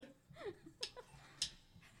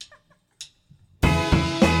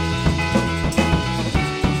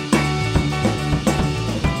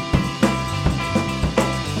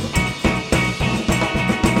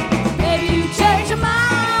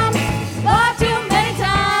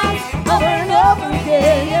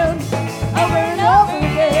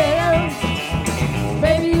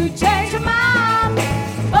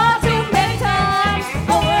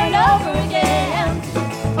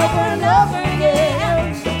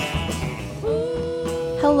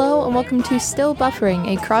Hello and welcome to Still Buffering,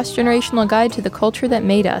 a cross-generational guide to the culture that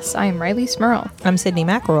made us. I am Riley Smurl. I'm Sydney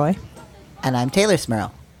McElroy. And I'm Taylor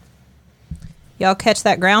Smurl. Y'all catch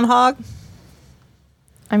that groundhog?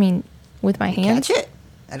 I mean, with my hands? Catch it?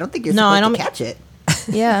 I don't think you're supposed to catch it.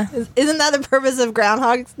 Yeah. Isn't that the purpose of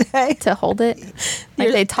Groundhog's Day? To hold it?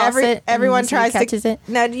 Like they toss it everyone tries catches it?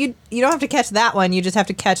 No, you don't have to catch that one. You just have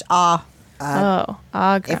to catch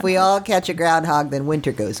If we all catch a groundhog, then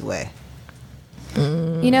winter goes away.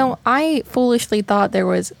 You know, I foolishly thought there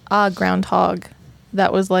was a groundhog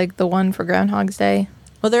that was like the one for Groundhog's Day.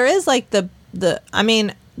 Well, there is like there's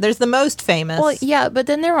the most famous. Well, yeah, but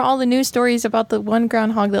then there were all the news stories about the one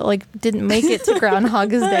groundhog that like didn't make it to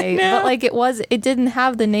Groundhog's Day. But like it didn't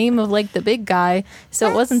have the name of like the big guy,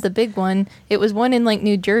 so it wasn't the big one. It was one in like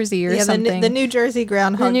New Jersey or something. The New Jersey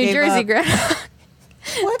groundhog. The New Jersey groundhog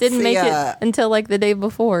didn't make it until like the day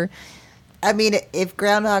before. I mean, if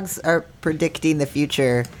groundhogs are predicting the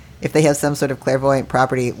future, if they have some sort of clairvoyant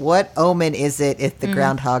property, what omen is it if the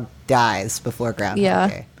groundhog dies before Groundhog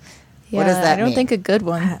Day? What does that mean? I don't think a good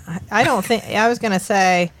one. I don't think. I was going to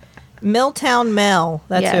say Milltown Mel.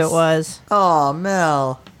 That's who it was. Oh,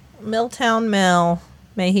 Mel. Milltown Mel.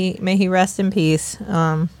 May he rest in peace.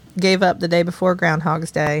 Gave up the day before Groundhog's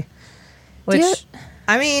Day. Which,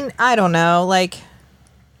 I mean, I don't know. Like,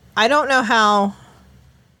 I don't know how.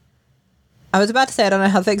 I was about to say I don't know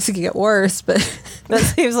how things could get worse, but that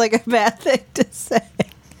seems like a bad thing to say.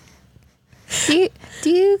 Do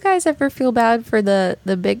you guys ever feel bad for the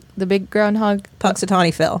big groundhog?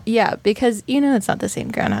 Punxsutawney Phil. Yeah, because it's not the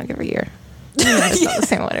same groundhog every year. It's not the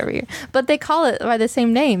same one every year. But they call it by the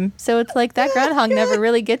same name, so it's like that groundhog never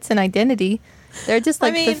really gets an identity. They're just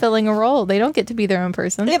like fulfilling a role. They don't get to be their own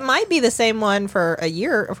person. It might be the same one for a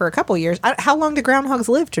year or for a couple years. How long do groundhogs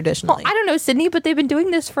live traditionally? Well, I don't know, Sydney, but they've been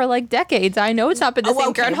doing this for like decades. I know it's not been the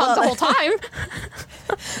same groundhog the whole time.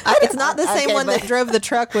 It's not the same one that drove the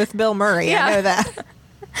truck with Bill Murray. Yeah. I know that.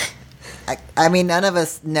 I mean, none of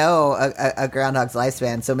us know a groundhog's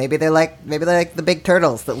lifespan, so maybe they're like the big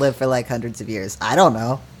turtles that live for like hundreds of years. I don't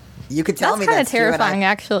know. You could tell me that's kind of terrifying,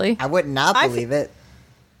 actually. I would not believe it.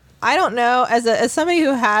 I don't know. As somebody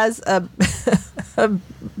who has a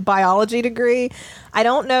biology degree, I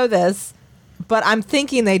don't know this, but I'm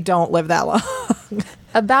thinking they don't live that long.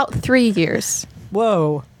 About 3 years.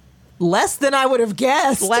 Whoa. Less than I would have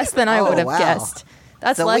guessed. Less than I would have guessed.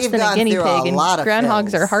 That's so less than a guinea pig, and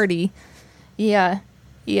groundhogs are hardy. Yeah.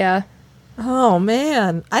 Yeah. Oh,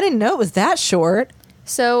 man. I didn't know it was that short.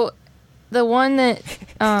 So, the one that...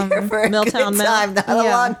 for a Milltown good time, not a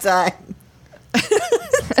long time.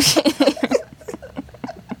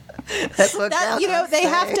 That's what they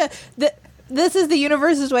have to... This is the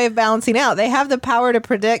universe's way of balancing out. They have the power to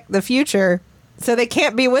predict the future, so they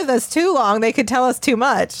can't be with us too long. They could tell us too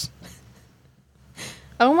much.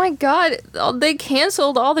 Oh my God. They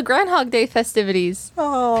canceled all the Groundhog Day festivities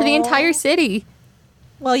for the entire city.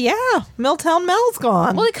 Well, yeah. Milltown Mel's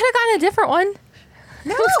gone. Well, they could have gotten a different one.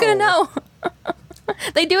 No. Who's going to know?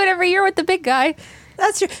 They do it every year with the big guy.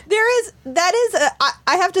 That's true. I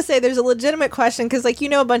have to say there's a legitimate question because, like,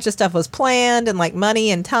 a bunch of stuff was planned and, like, money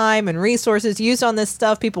and time and resources used on this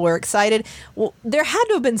stuff. People were excited. Well, there had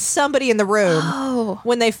to have been somebody in the room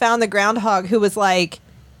when they found the groundhog who was like,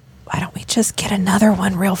 why don't we just get another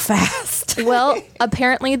one real fast? Well,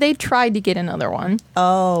 apparently they tried to get another one.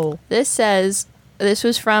 Oh. This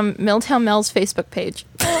was from Milltown Mel's Facebook page.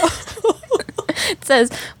 It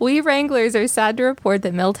says, "We Wranglers are sad to report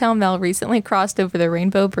that Milltown Mel recently crossed over the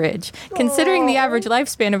Rainbow Bridge. Considering the average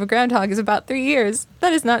lifespan of a groundhog is about 3 years,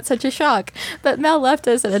 that is not such a shock. But Mel left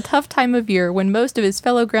us at a tough time of year when most of his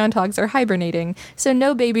fellow groundhogs are hibernating, so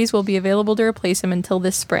no babies will be available to replace him until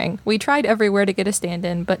this spring. We tried everywhere to get a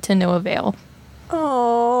stand-in, but to no avail."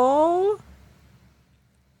 Oh.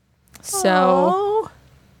 So,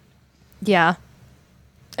 yeah.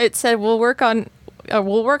 It said, we'll work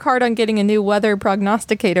hard on getting a new weather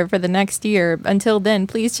prognosticator for the next year. Until then,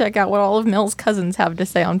 please check out what all of Mel's cousins have to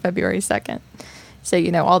say on February 2nd. So,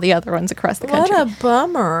 all the other ones across the country. What a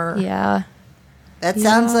bummer. Yeah. That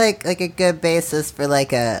sounds like a good basis for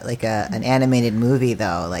an animated movie,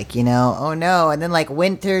 though. Like, oh no, and then like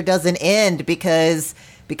winter doesn't end because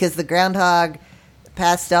the groundhog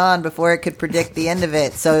passed on before it could predict the end of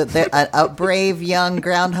it. So a brave young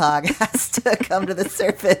groundhog has to come to the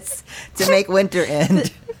surface to make winter end.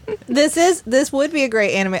 This would be a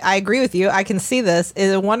great anime. I agree with you. I can see this.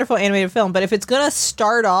 It's a wonderful animated film. But if it's going to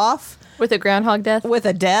start off with a groundhog death,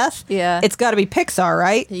 it's got to be Pixar,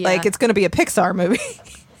 right? Yeah. Like it's going to be a Pixar movie.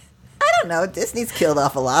 I don't know. Disney's killed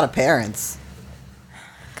off a lot of parents.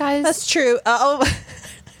 Guys, that's true.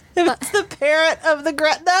 If it's the parent of the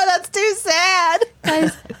no, that's too sad.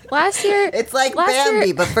 Guys, Last year, It's like last Bambi,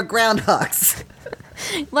 year, but for groundhogs.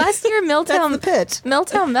 last year, That's the pitch.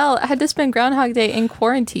 Milltown Mel had to spend Groundhog Day in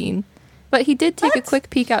quarantine, but he did take a What? quick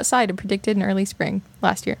peek outside and predicted an early spring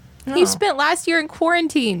last year. Oh. He spent last year in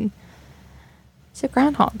quarantine. It's a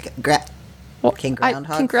groundhog. Well, Can can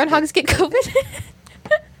groundhogs groundhogs get COVID?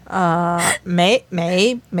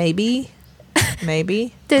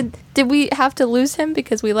 Maybe. Did we have to lose him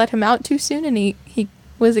because we let him out too soon and he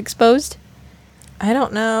was exposed? I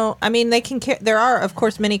don't know. I mean, they can. There are, of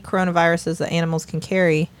course, many coronaviruses that animals can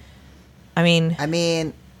carry. I mean, I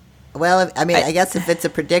guess if it's a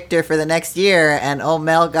predictor for the next year and old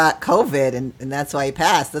Mel got COVID and that's why he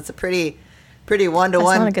passed, that's a pretty That's not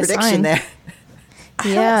one-to-one a good prediction sign. there.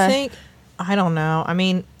 I don't know. I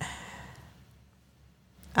mean,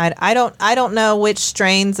 I don't know which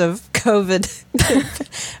strains of COVID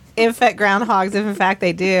infect groundhogs, if in fact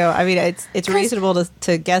they do. I mean, it's reasonable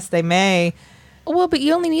to guess they may. Well, but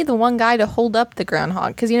you only need the one guy to hold up the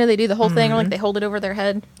groundhog because they do the whole thing, like they hold it over their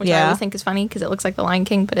head, which I Yeah. always think is funny because it looks like the Lion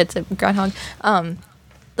King, but it's a groundhog.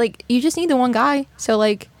 Like you just need the one guy. So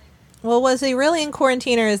like, Well, was he really in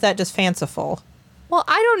quarantine, or is that just fanciful? well,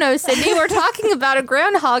 I don't know, Sydney. We're talking about a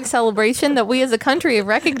groundhog celebration that we as a country have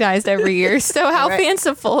recognized every year. So how Right.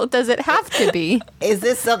 fanciful does it have to be? Is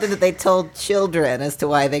this something that they told children as to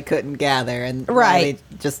why they couldn't gather? And why Right.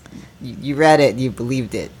 they just you read it and you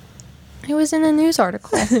believed it. It was in a news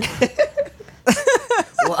article. What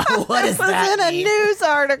does that mean? news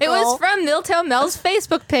article. It was from Milltown Mel's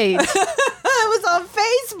Facebook page. It was on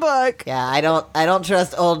Facebook. Yeah, I don't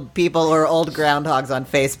trust old people or old groundhogs on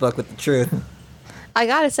Facebook with the truth. I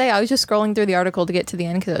gotta say, I was just scrolling through the article to get to the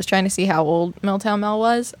end because I was trying to see how old Milltown Mel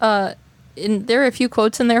was. And there are a few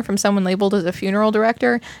quotes in there from someone labeled as a funeral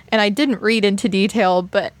director, and I didn't read into detail,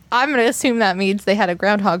 but I'm gonna assume that means they had a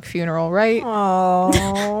groundhog funeral, right?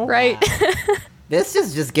 Oh, Right? This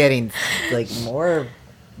is just getting like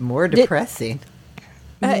more depressing.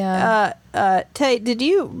 Yeah. Tay, did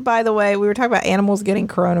you? By the way, we were talking about animals getting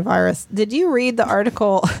coronavirus. Did you read the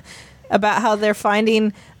article about how they're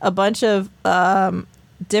finding a bunch of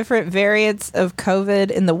different variants of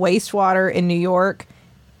COVID in the wastewater in New York?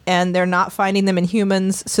 And they're not finding them in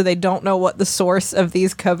humans, so they don't know what the source of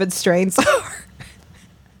these COVID strains are.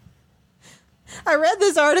 I read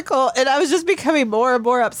this article, and I was just becoming more and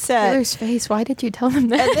more upset. Taylor's face. Why did you tell them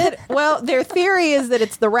that? And then, well, their theory is that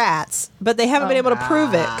it's the rats, but they haven't been able to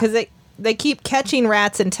prove it because they keep catching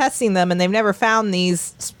rats and testing them, and they've never found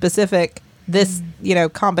these specific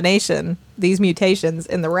combination, these mutations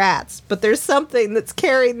in the rats. But there's something that's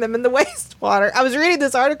carrying them in the wastewater. I was reading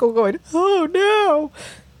this article, going, "Oh no!"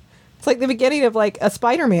 It's like the beginning of like a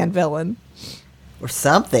Spider-Man villain. Or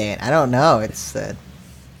something. I don't know. It's a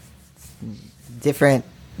different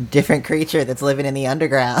creature that's living in the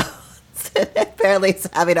underground. Apparently it's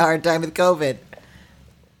having a hard time with COVID.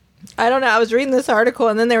 I don't know. I was reading this article,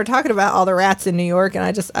 and then they were talking about all the rats in New York, and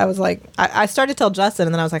I was like, I started to tell Justin,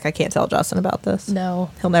 and then I was like, I can't tell Justin about this. No.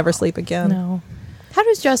 He'll never sleep again. No. How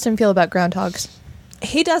does Justin feel about groundhogs?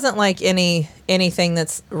 He doesn't like anything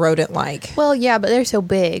that's rodent-like. Well, yeah, but they're so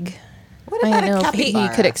big. What I about don't know a if he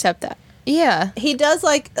capybara? could accept that. Yeah. He does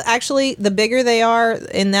like, actually, the bigger they are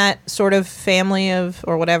in that sort of family of,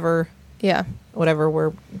 or whatever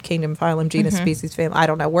we're kingdom, phylum, genus, species, family, I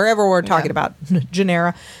don't know, wherever we're talking about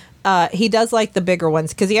genera, he does like the bigger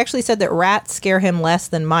ones, because he actually said that rats scare him less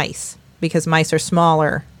than mice, because mice are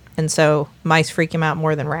smaller, and so mice freak him out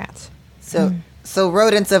more than rats. So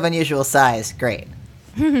rodents of unusual size, great.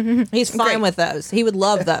 He's fine Great. with those. He would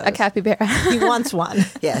love those. A capybara. He wants one.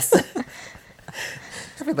 Yes.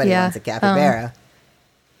 Everybody Yeah, wants a capybara.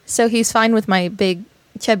 So he's fine with my big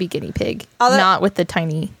chubby guinea pig, not with the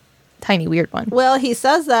tiny weird one. Well, he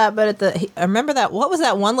says that, but I remember that. What was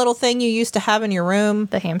that one little thing you used to have in your room?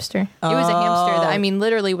 The hamster. It was a hamster that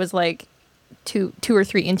literally was like 2 or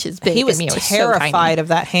 3 inches big. He was and it was so terrified tiny. of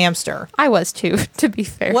that hamster. I was too, to be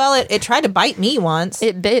fair. Well, it tried to bite me once.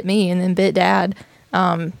 It bit me and then bit Dad.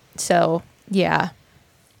 So yeah,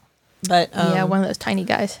 But one of those tiny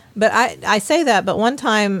guys. But I say that, but one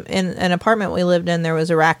time in an apartment we lived in, there was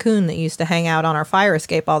a raccoon that used to hang out on our fire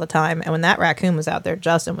escape all the time. And when that raccoon was out there,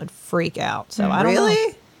 Justin would freak out. So I don't know.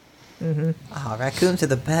 Really? Mm-hmm. Oh, raccoons are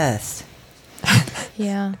the best.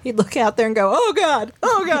 Yeah. He'd look out there and go, oh God,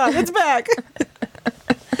 it's back.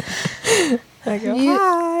 I go,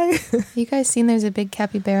 hi. You guys seen there's a big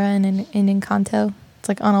capybara in Encanto? It's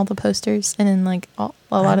like on all the posters and in like a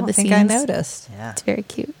lot of the scenes. I noticed. Yeah. It's very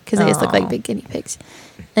cute because they just look like big guinea pigs.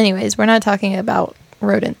 Anyways, we're not talking about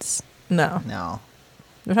rodents. No.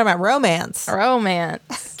 We're talking about romance.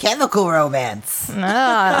 Romance. Chemical romance.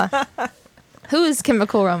 Ah. Whose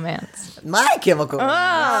Chemical Romance? My Chemical Romance.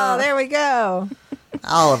 Oh, there we go.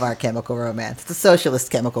 All of our Chemical Romance. It's a socialist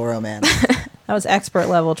Chemical Romance. That was expert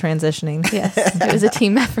level transitioning. Yes, it was a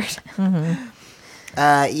team effort.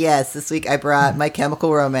 Yes, this week I brought My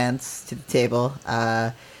Chemical Romance to the table.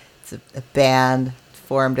 It's a band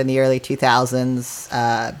formed in the early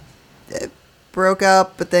 2000s. It broke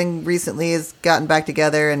up, but then recently has gotten back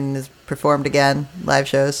together and has performed again, live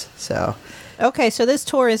shows. So, Okay, so this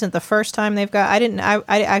tour isn't the first time they've got.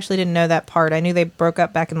 I actually didn't know that part. I knew they broke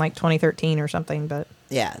up back in like 2013 or something, but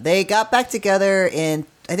yeah, they got back together in,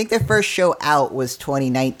 I think their first show out was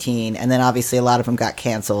 2019, and then obviously a lot of them got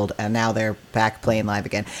canceled, and now they're back playing live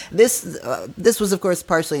again. This was, of course,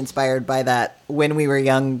 partially inspired by that When We Were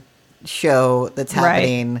Young show that's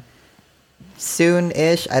happening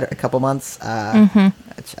soon-ish, a couple months.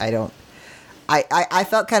 Which I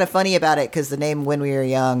felt kind of funny about it because the name When We Were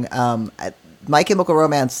Young, My Chemical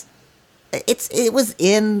Romance, it was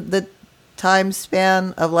in the time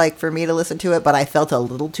span of like for me to listen to it, but I felt a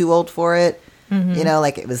little too old for it. You know,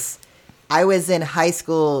 like I was in high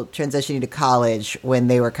school transitioning to college when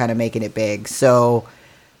they were kind of making it big. So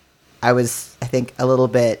I think a little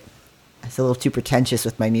too pretentious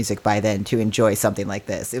with my music by then to enjoy something like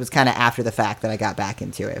this. It was kind of after the fact that I got back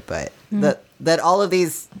into it, but that all of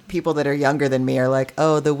these people that are younger than me are like,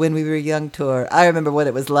 oh, the When We Were Young tour. I remember what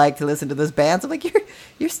it was like to listen to those bands. I'm like,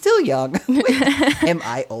 you're still young. Wait, am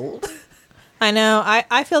I old? I know.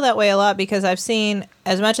 I feel that way a lot because I've seen,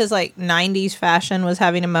 as much as like 90s fashion was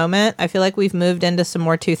having a moment, I feel like we've moved into some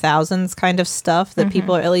more 2000s kind of stuff that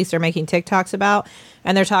people at least are making TikToks about.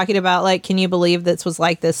 And they're talking about like, can you believe this was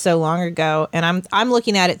like this so long ago? And I'm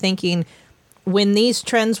looking at it thinking, when these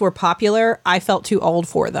trends were popular, I felt too old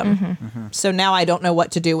for them. So now I don't know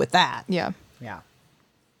what to do with that. Yeah. Yeah.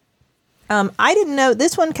 I didn't know,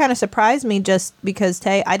 this one kind of surprised me just because,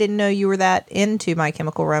 Tay, I didn't know you were that into My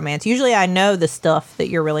Chemical Romance. Usually I know the stuff that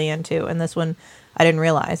you're really into, and this one I didn't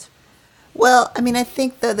realize. Well, I mean, I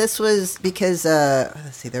think that this was because,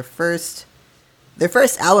 let's see, their first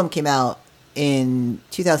album came out in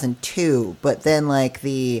 2002, but then like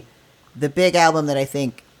the big album that I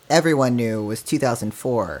think everyone knew was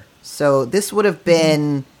 2004. So this would have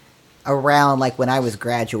been around like when I was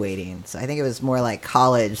graduating. So I think it was more like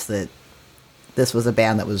college that this was a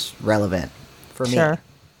band that was relevant for me. Sure.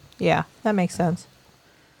 Yeah, that makes sense.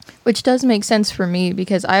 Which does make sense for me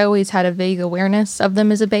because I always had a vague awareness of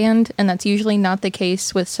them as a band, and that's usually not the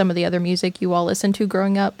case with some of the other music you all listened to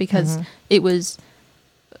growing up because it was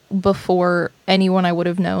before anyone I would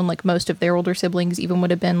have known, like most of their older siblings even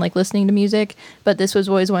would have been like listening to music. But this was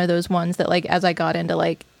always one of those ones that like as I got into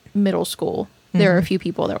like middle school, there were a few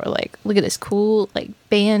people that were like, look at this cool like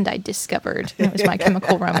band I discovered. And it was My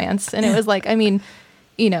Chemical Romance. And it was like, I mean,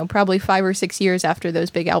 you know, probably 5 or 6 years after those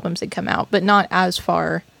big albums had come out, but not as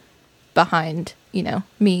far behind, you know,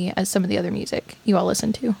 me as some of the other music you all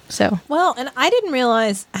listen to. So, well, and I didn't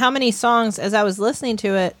realize how many songs as I was listening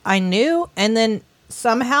to it I knew, and then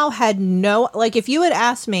somehow had no, like if you had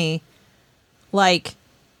asked me like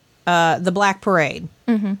the Black Parade,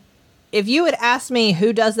 if you had asked me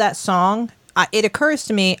who does that song, it occurs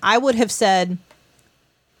to me I would have said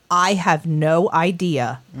I have no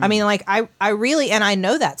idea. I mean, like I really, and I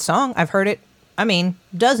know that song, I've heard it, I mean,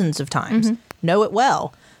 dozens of times, know it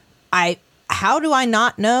well. How do I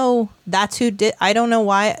not know that's who did? I don't know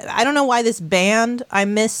why this band I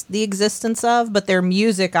missed the existence of, but their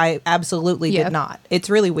music I absolutely did not. It's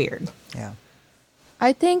really weird. Yeah.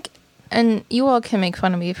 I think, and you all can make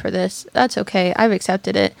fun of me for this. That's okay. I've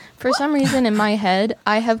accepted it. For some reason in my head,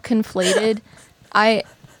 I have conflated.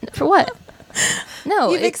 For what?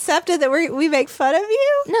 No. You've accepted that we make fun of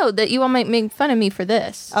you? No, that you all might make fun of me for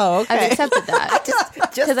this. Oh, okay. I've accepted that.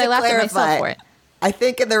 Just Because I laughed at myself for it. I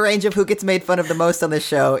think in the range of who gets made fun of the most on the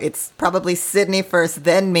show, it's probably Sydney first,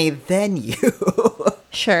 then me, then you.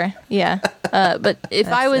 Sure, yeah. But if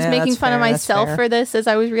I was making fun of myself for this as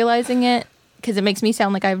I was realizing it, because it makes me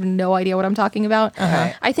sound like I have no idea what I'm talking about,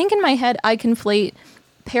 I think in my head I conflate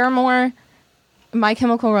Paramore, My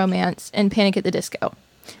Chemical Romance, and Panic at the Disco.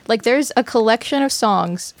 Like there's a collection of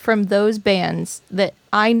songs from those bands that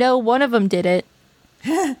I know one of them did it.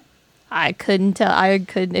 I couldn't tell.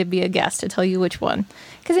 It'd be a guess to tell you which one.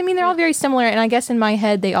 Because, I mean, they're all very similar. And I guess in my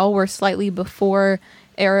head, they all were slightly before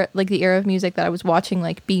era, like the era of music that I was watching,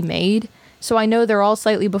 like, be made. So I know they're all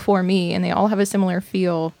slightly before me, and they all have a similar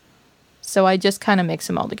feel. So I just kind of mix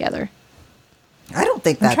them all together. I don't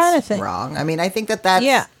think that's wrong. I mean, I think that's...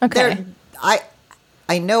 Yeah, okay.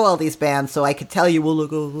 I know all these bands, so I could tell you, well,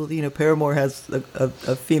 look, you know, Paramore has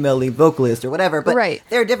a female lead vocalist or whatever. But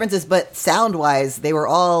there are differences. But sound-wise, they were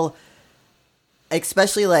all...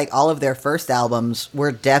 especially like all of their first albums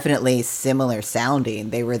were definitely similar sounding.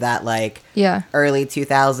 They were that like Yeah. early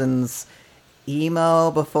 2000s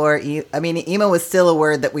emo before I mean, emo was still a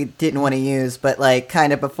word that we didn't want to use, but like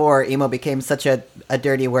kind of before emo became such a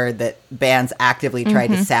dirty word that bands actively tried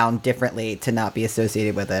to sound differently to not be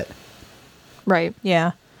associated with it. Right.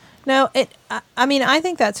 Yeah. No, I mean, I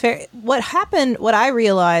think that's fair. What I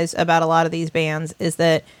realized about a lot of these bands is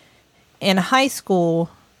that in high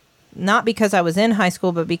school, not because I was in high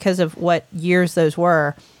school, but because of what years those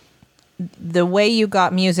were, the way you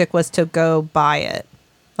got music was to go buy it.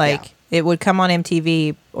 Like, it would come on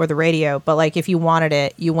MTV or the radio, but like if you wanted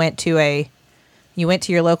it, you went to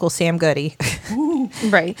your local Sam Goody.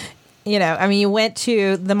 Right. You know, I mean, you went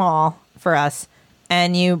to the mall for us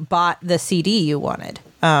and you bought the CD you wanted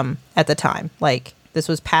at the time. Like, this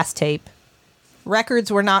was past tape.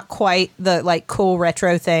 Records were not quite the like cool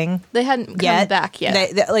retro thing. They hadn't come back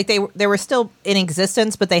yet. They were still in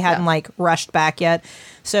existence, but they hadn't like rushed back yet.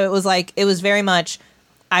 So it was very much,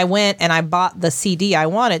 I went and I bought the CD I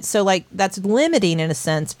wanted. So like that's limiting in a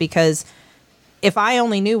sense, because if I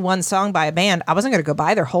only knew one song by a band, I wasn't going to go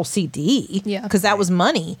buy their whole CD. Yeah. Because that was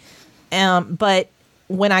money. But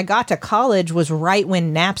when I got to college was right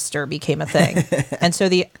when Napster became a thing. And so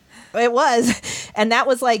it was. And that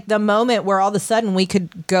was like the moment where all of a sudden we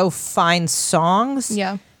could go find songs.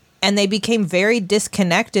 Yeah. And they became very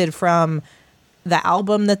disconnected from the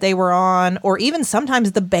album that they were on, or even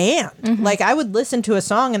sometimes the band. Mm-hmm. Like I would listen to a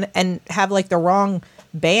song and have like the wrong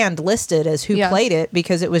band listed as who played it,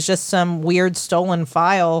 because it was just some weird stolen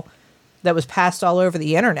file that was passed all over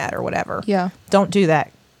the internet or whatever. Yeah. Don't do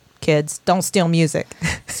that, kids. Don't steal music.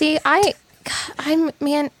 See, I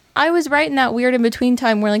was right in that weird in between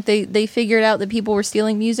time where like they figured out that people were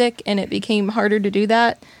stealing music and it became harder to do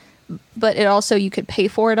that. But it also, you could pay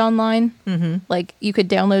for it online. Mm-hmm. Like you could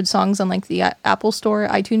download songs on like the Apple Store,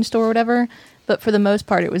 iTunes Store, or whatever. But for the most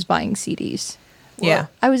part, it was buying CDs. Yeah.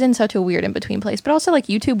 I was in such a weird in between place. But also like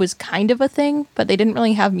YouTube was kind of a thing, but they didn't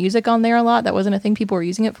really have music on there a lot. That wasn't a thing people were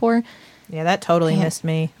using it for. Yeah, that totally missed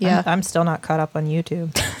me. Yeah. I'm still not caught up on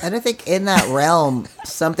YouTube. And I think in that realm,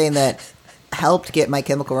 something that helped get My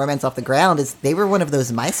Chemical Romance off the ground is they were one of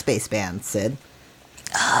those MySpace bands, Sid.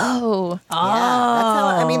 Oh. Yeah, that's how,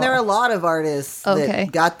 I mean, there are a lot of artists Okay.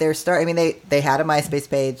 that got their start. I mean, they had a MySpace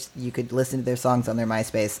page. You could listen to their songs on their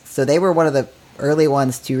MySpace. So they were one of the early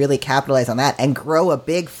ones to really capitalize on that and grow a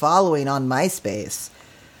big following on MySpace.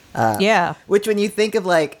 Yeah. Which, when you think of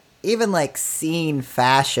like, even like scene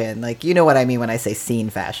fashion, like, you know what I mean when I say scene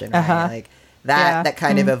fashion, right? Uh-huh. Like that Yeah.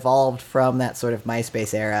 kind of evolved from that sort of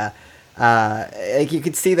MySpace era. Like you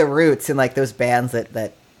could see the roots in like those bands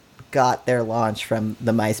that got their launch from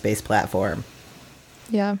the MySpace platform.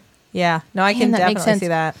 Yeah. Yeah. No, I can that makes definitely sense. see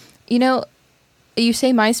that. You know, you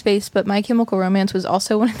say MySpace, but My Chemical Romance was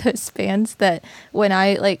also one of those bands that when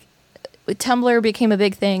I like Tumblr became a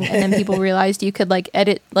big thing, and then people realized you could like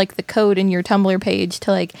edit like the code in your Tumblr page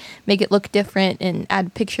to like make it look different and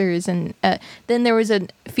add pictures, and then there was a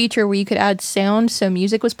feature where you could add sound, so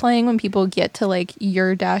music was playing when people get to like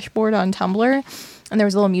your dashboard on Tumblr. And there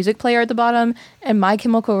was a little music player at the bottom, and My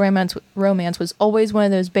Chemical Romance was always one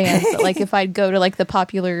of those bands that, like, if I'd go to, like, the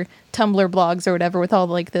popular Tumblr blogs or whatever with all,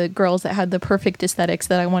 like, the girls that had the perfect aesthetics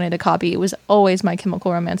that I wanted to copy, it was always My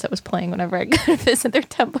Chemical Romance that was playing whenever I go to visit their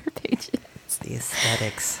Tumblr pages. It's the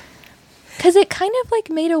aesthetics. Because it kind of, like,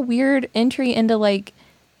 made a weird entry into, like,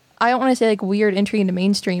 I don't want to say, like, weird entry into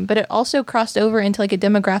mainstream, but it also crossed over into, like, a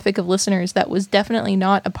demographic of listeners that was definitely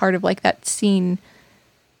not a part of, like, that scene,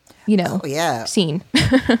 you know, scene.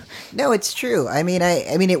 No, it's true. I mean,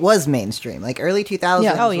 I mean, it was mainstream. Like early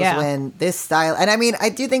 2000s was when this style, and I mean, I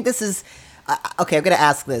do think this is okay. I'm going to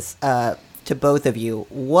ask this to both of you.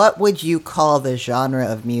 What would you call the genre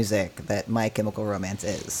of music that My Chemical Romance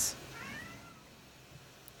is?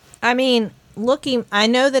 I mean, I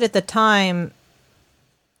know that at the time,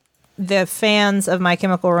 the fans of My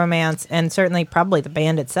Chemical Romance, and certainly probably the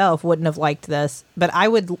band itself, wouldn't have liked this. But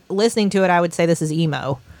listening to it, I would say this is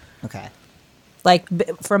emo. Okay. Like,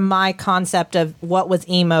 from my concept of what was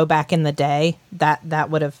emo back in the day, that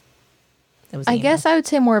would have. It was I emo. guess I would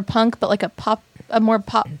say more punk, but like a more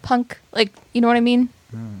pop punk, like, you know what I mean?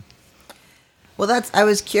 Well, I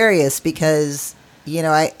was curious because, you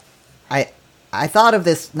know, I thought of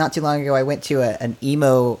this not too long ago. I went to an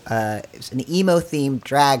emo themed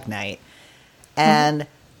drag night, and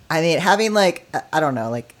I mean, having like, I don't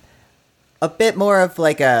know, like a bit more of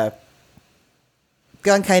like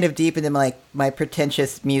gone kind of deep into like my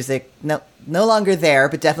pretentious music. No longer there,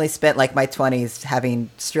 but definitely spent like my 20s having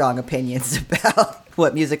strong opinions about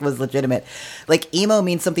what music was legitimate. Like emo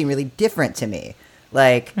means something really different to me.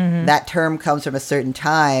 Like that term comes from a certain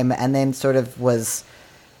time, and then sort of was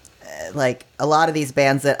like a lot of these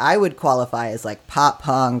bands that I would qualify as like pop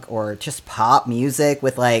punk or just pop music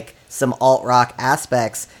with like some alt rock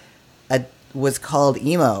aspects was called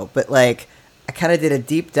emo. But like I kind of did a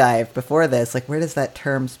deep dive before this, like where does that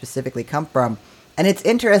term specifically come from? And it's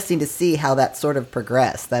interesting to see how that sort of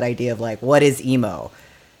progressed, that idea of like what is emo,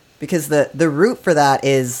 because the root for that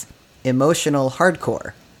is emotional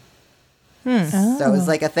hardcore. So it was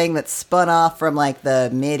like a thing that spun off from like the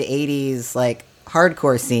mid 80s like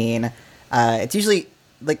hardcore scene. It's usually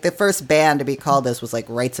like the first band to be called this was like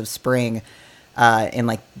Rites of Spring in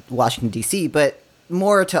like Washington D.C., but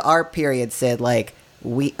more to our period, Sid, like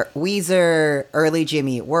Weezer, early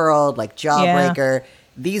Jimmy Eat World, like Jawbreaker.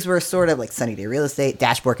 These were sort of like Sunny Day Real Estate,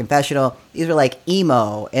 Dashboard Confessional. These were like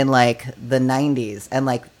emo in like the 90s, and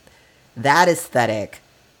like that aesthetic,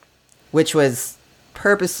 which was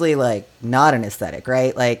purposely like not an aesthetic,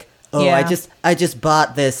 right? Like, oh, I just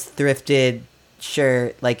bought this thrifted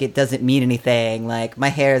shirt, like it doesn't mean anything, like my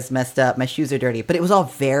hair is messed up, my shoes are dirty, but it was all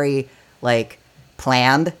very like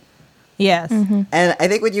planned. Yes. And I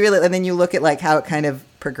think when you really, and then you look at like how it kind of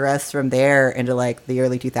progressed from there into like the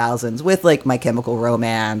early 2000s with like My Chemical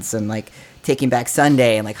Romance and like Taking Back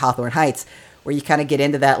Sunday and like Hawthorne Heights, where you kind of get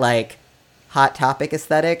into that like Hot Topic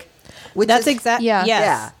aesthetic. Which That's exactly, yeah. yes.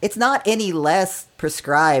 Yeah, it's not any less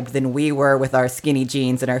prescribed than we were with our skinny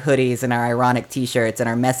jeans and our hoodies and our ironic t-shirts and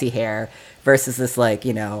our messy hair versus this like,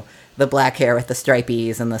 you know, the black hair with the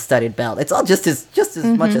stripies and the studded belt. It's all just as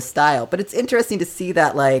much a style, but it's interesting to see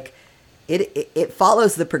that like it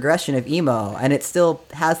follows the progression of emo, and it still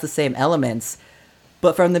has the same elements.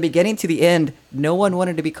 But from the beginning to the end, no one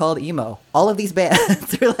wanted to be called emo. All of these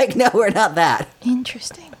bands are like, no, we're not that.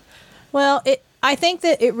 Interesting. Well, I think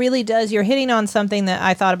that it really does. You're hitting on something that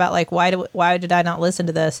I thought about, like, why did I not listen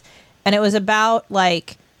to this? And it was about,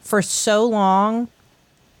 like, for so long,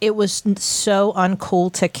 it was so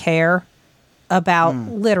uncool to care about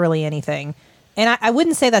literally anything. And I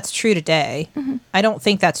wouldn't say that's true today. I don't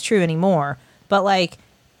think that's true anymore. But, like,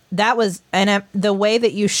 that was, and the way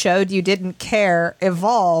that you showed you didn't care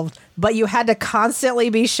evolved, but you had to constantly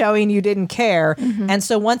be showing you didn't care. And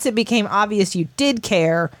so once it became obvious you did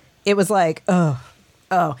care, it was like, oh.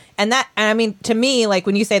 And I mean, to me, like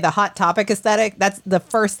when you say the Hot Topic aesthetic, that's the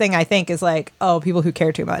first thing I think is like, oh, people who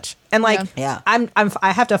care too much. And like, Yeah.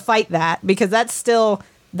 I have to fight that because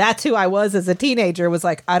that's who I was as a teenager, was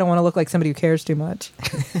like, I don't want to look like somebody who cares too much.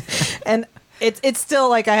 And it's still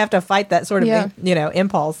like I have to fight that sort of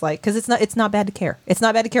impulse, like, because it's not bad to care. It's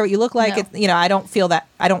not bad to care what you look like. No. It's, I don't feel that.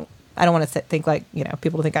 I don't want to think like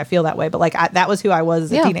people think I feel that way, but like that was who I was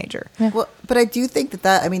as a teenager. Well, but I do think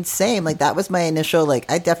that I mean, same, like that was my initial, like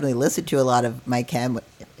I definitely listened to a lot of My Chem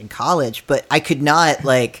in college, but I could not,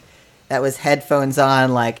 like, that was headphones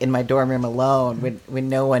on, like in my dorm room alone when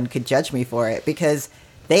no one could judge me for it, because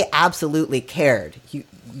they absolutely cared.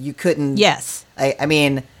 You couldn't. Yes. I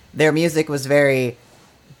mean, their music was very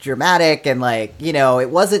dramatic, and like, it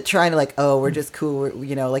wasn't trying to like, oh, we're just cool,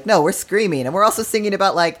 like, no, we're screaming, and we're also singing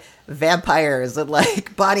about like vampires and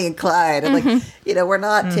like Bonnie and Clyde, and like, we're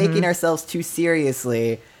not taking ourselves too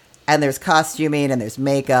seriously. And there's costuming, and there's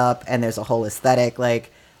makeup, and there's a whole aesthetic,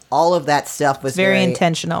 like all of that stuff was very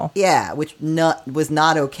intentional. Yeah, which was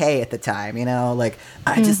not okay at the time. Like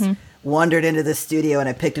I just wandered into the studio and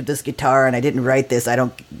I picked up this guitar and I didn't write this. I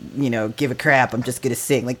don't, give a crap. I'm just going to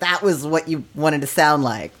sing. Like that was what you wanted to sound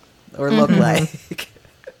like or look like.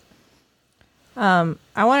 I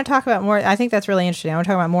want to talk about more. I think that's really interesting. I want to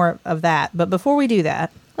talk about more of that. But before we do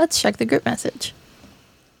that, let's check the group message.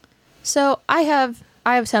 So I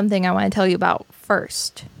have something I want to tell you about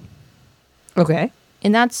first. Okay.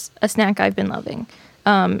 And that's a snack I've been loving.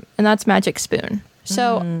 And that's Magic Spoon.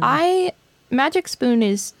 So Magic Spoon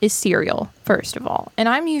is cereal, first of all. And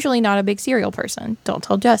I'm usually not a big cereal person. Don't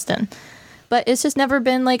tell Justin. But it's just never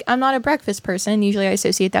been like, I'm not a breakfast person. Usually I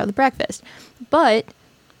associate that with breakfast. But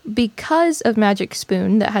because of Magic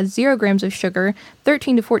Spoon that has 0 grams of sugar,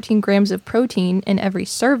 13 to 14 grams of protein in every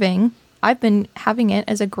serving, I've been having it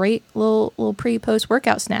as a great little pre-post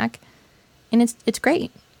workout snack. And it's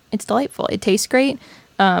great. It's delightful. It tastes great.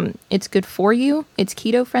 It's good for you. It's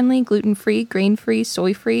keto friendly, gluten free, grain free,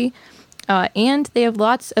 soy free. And they have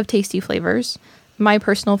lots of tasty flavors. My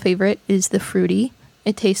personal favorite is the fruity.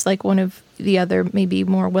 It tastes like one of the other maybe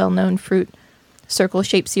more well-known fruit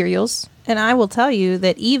circle-shaped cereals. And I will tell you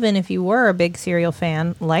that even if you were a big cereal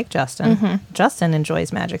fan like Justin, Justin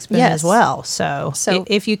enjoys Magic Spoon as well. So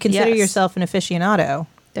if you consider yourself an aficionado,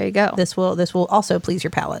 there you go. This will also please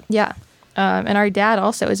your palate. Yeah. And our dad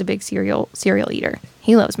also is a big cereal eater.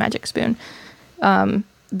 He loves Magic Spoon.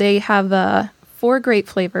 They have 4 great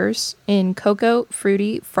flavors in cocoa,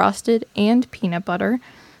 fruity, frosted, and peanut butter.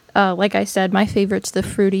 Like I said, my favorite's the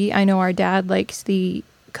fruity. I know our dad likes the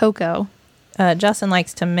cocoa. Justin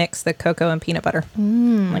likes to mix the cocoa and peanut butter.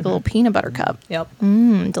 Like a little peanut butter cup. Yep.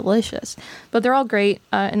 Delicious. But they're all great,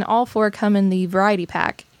 and all 4 come in the variety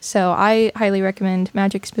pack. So I highly recommend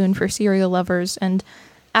Magic Spoon for cereal lovers and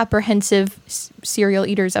apprehensive cereal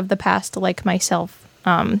eaters of the past like myself.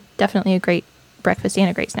 Definitely a great breakfast and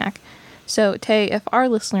a great snack. So, Tay, if our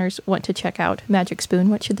listeners want to check out Magic Spoon,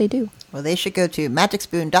 what should they do? Well, they should go to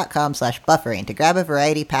magicspoon.com/buffering to grab a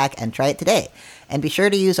variety pack and try it today. And be sure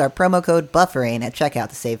to use our promo code BUFFERING at checkout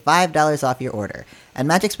to save $5 off your order. And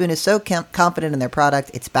Magic Spoon is so confident in their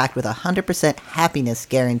product, it's backed with a 100% happiness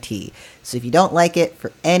guarantee. So if you don't like it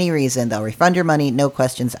for any reason, they'll refund your money, no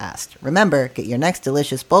questions asked. Remember, get your next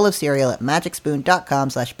delicious bowl of cereal at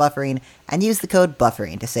magicspoon.com/buffering and use the code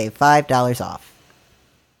BUFFERING to save $5 off.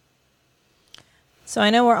 So I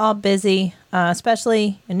know we're all busy,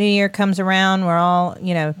 especially a new year comes around. We're all,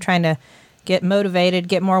 trying to get motivated,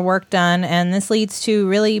 get more work done. And this leads to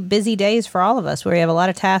really busy days for all of us where we have a lot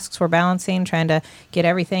of tasks we're balancing, trying to get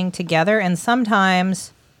everything together. And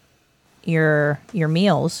sometimes your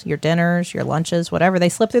meals, your dinners, your lunches, whatever, they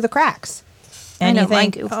slip through the cracks. And you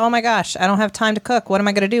think, oh my gosh, I don't have time to cook. What am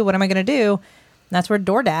I going to do? What am I going to do? And that's where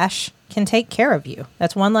DoorDash can take care of you.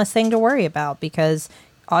 That's one less thing to worry about because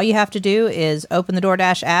all you have to do is open the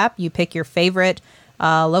DoorDash app. You pick your favorite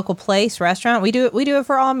local place, restaurant. We do it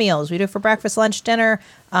for all meals. We do it for breakfast, lunch, dinner.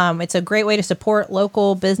 It's a great way to support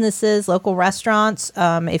local businesses, local restaurants.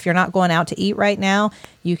 If you're not going out to eat right now,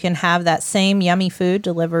 you can have that same yummy food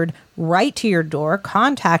delivered right to your door,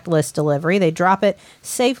 contactless delivery. They drop it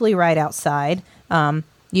safely right outside.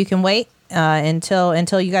 You can wait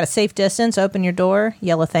until you got a safe distance, open your door,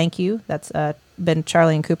 yell a thank you. That's been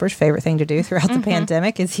Charlie and Cooper's favorite thing to do throughout the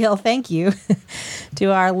pandemic is yell thank you to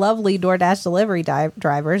our lovely DoorDash delivery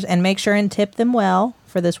drivers and make sure and tip them well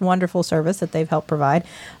for this wonderful service that they've helped provide.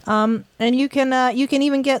 And you can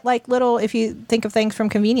even get like little, if you think of things from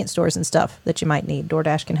convenience stores and stuff that you might need,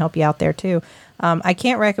 DoorDash can help you out there too. I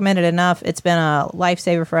can't recommend it enough. It's been a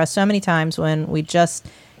lifesaver for us so many times when we just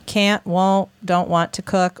don't want to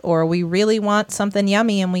cook, or we really want something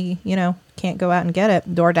yummy and we, can't go out and get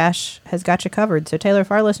it. DoorDash has got you covered. So Taylor, if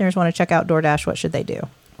our listeners want to check out DoorDash, what should they do?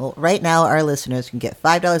 Well, right now, our listeners can get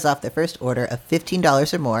 $5 off their first order of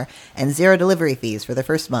 $15 or more and 0 delivery fees for the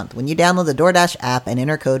first month when you download the DoorDash app and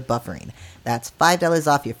enter code BUFFERING. That's $5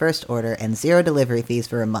 off your first order and 0 delivery fees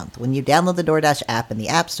for a month when you download the DoorDash app in the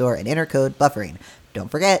App Store and enter code BUFFERING. Don't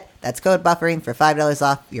forget, that's code BUFFERING for $5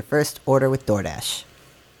 off your first order with DoorDash.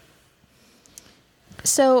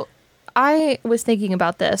 So I was thinking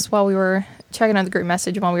about this while we were checking out the group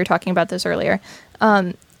message and while we were talking about this earlier.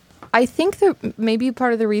 I think that maybe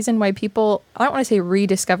part of the reason why people, I don't want to say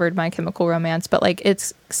rediscovered My Chemical Romance, but like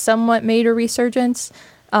it's somewhat made a resurgence,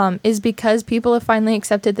 is because people have finally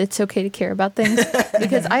accepted that it's okay to care about things.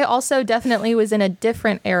 Because I also definitely was in a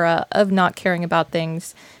different era of not caring about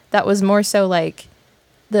things that was more so like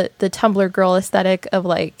the Tumblr girl aesthetic of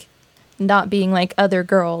like not being like other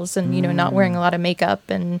girls and, not wearing a lot of makeup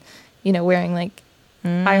and, wearing like,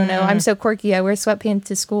 I don't know. I'm so quirky. I wear sweatpants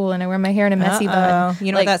to school and I wear my hair in a messy bun.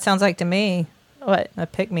 You know what that sounds like to me? What? A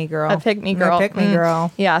pick-me girl. A pick-me girl. Pick-me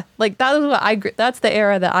girl. Yeah. Like that was that's the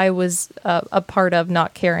era that I was a part of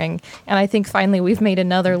not caring. And I think finally we've made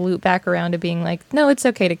another loop back around to being like, no, it's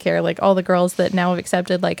okay to care. Like all the girls that now have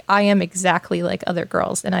accepted, like I am exactly like other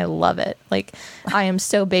girls and I love it. Like I am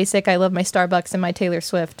so basic. I love my Starbucks and my Taylor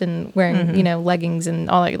Swift and wearing, leggings and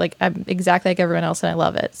all that. Like I'm exactly like everyone else and I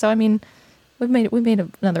love it. So, I mean, we made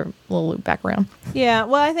another little loop back around. Yeah,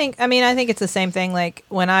 well, I think it's the same thing. Like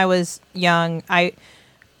when I was young, I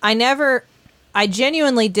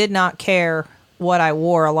genuinely did not care what I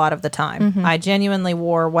wore a lot of the time. I genuinely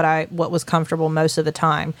wore what was comfortable most of the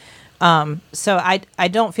time. So I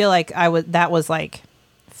don't feel like that was like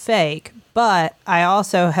fake, but I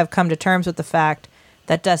also have come to terms with the fact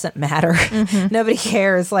that doesn't matter. Nobody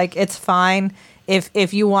cares. Like it's fine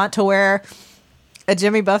if you want to wear a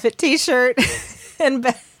Jimmy Buffett t-shirt and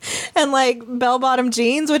like bell-bottom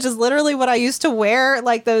jeans, which is literally what I used to wear,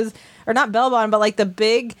 like those, or not bell-bottom, but like the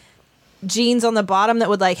big jeans on the bottom that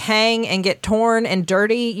would like hang and get torn and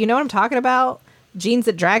dirty. You know what I'm talking about? Jeans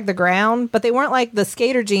that drag the ground, but they weren't like the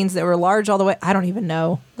skater jeans that were large all the way. I don't even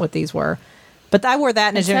know what these were. But I wore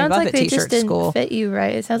that in a Jimmy Buffett t-shirt to school. It fit you,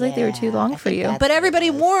 right? It sounds like they were too long for you. But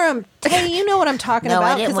everybody wore them. Hey, you know what I'm talking about? No,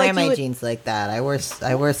 I didn't wear my jeans like that. I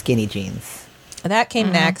wore skinny jeans. That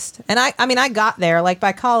came next. And I got there. Like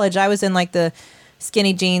by college, I was in like the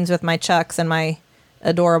skinny jeans with my Chucks and my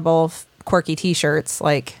adorable quirky t-shirts.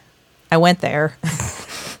 Like I went there.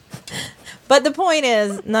 But the point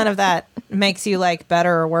is, none of that makes you like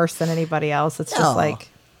better or worse than anybody else. It's just like,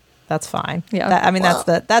 that's fine. Yeah.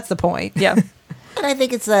 That's the point. Yeah. And I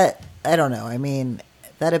think it's that, I don't know. I mean,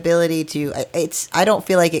 that ability to, I don't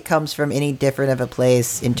feel like it comes from any different of a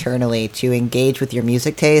place internally to engage with your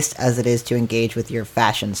music taste as it is to engage with your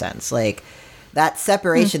fashion sense. Like, that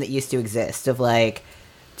separation that used to exist of like,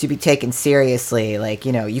 to be taken seriously, like,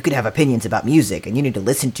 you know, you could have opinions about music and you need to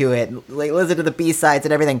listen to it, and, like, listen to the B-sides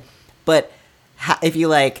and everything. But if you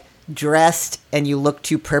like dressed and you look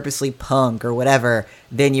too purposely punk or whatever,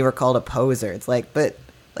 then you were called a poser. It's like, but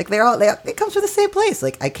like it comes from the same place.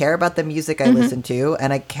 Like, I care about the music I listen to,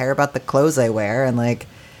 and I care about the clothes I wear, and like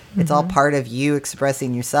it's all part of you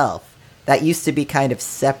expressing yourself. That used to be kind of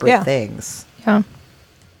separate things. Yeah.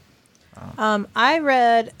 I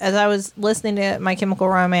read, as I was listening to My Chemical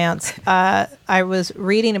Romance, I was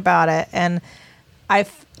reading about it, and I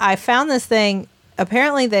found this thing.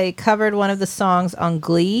 Apparently, they covered one of the songs on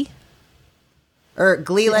Glee. Or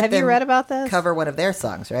Glee let Have them you read about this? cover one of their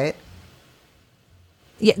songs, right?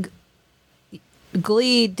 Yeah,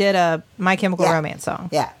 Glee did a My Chemical Romance song.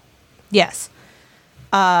 Yeah. Yes.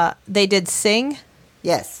 They did Sing.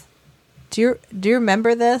 Yes. Do you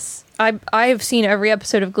remember this? I've seen every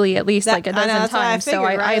episode of Glee at least like a dozen that's what I times, so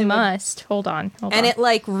figured, I right? must. Hold on. And it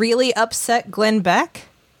like really upset Glenn Beck.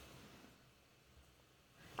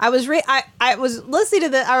 I was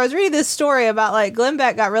listening to I was reading this story about like Glenn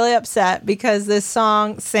Beck got really upset because this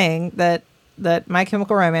song Sing that My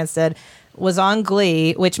Chemical Romance did was on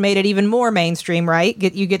Glee, which made it even more mainstream, right?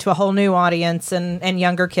 You get to a whole new audience and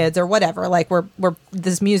younger kids or whatever. Like we're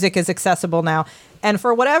this music is accessible now. And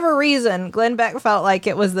for whatever reason, Glenn Beck felt like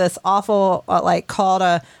it was this awful like call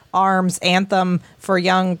to arms anthem for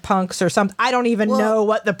young punks or something. I don't even know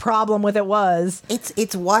what the problem with it was.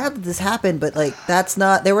 It's wild that this happened, but like that's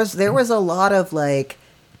not there was a lot of like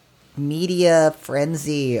media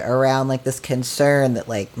frenzy around like this concern that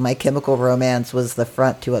like My Chemical Romance was the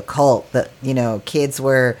front to a cult, that, you know, kids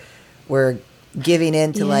were giving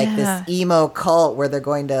into like this emo cult where they're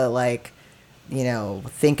going to like, you know,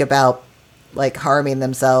 think about like harming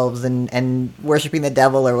themselves and worshiping the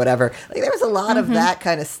devil or whatever. Like there was a lot of that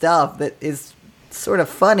kind of stuff that is sort of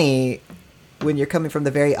funny when you're coming from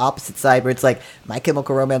the very opposite side, where it's like My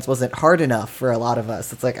Chemical Romance wasn't hard enough for a lot of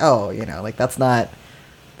us. It's like, oh, you know, like that's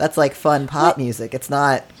like fun pop music. It's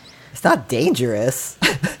not dangerous.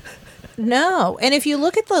 No. And if you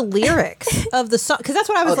look at the lyrics of the song, because that's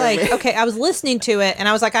what I was okay, I was listening to it and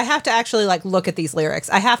I was like, I have to actually like look at these lyrics.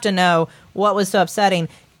 I have to know what was so upsetting.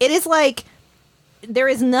 It is like, there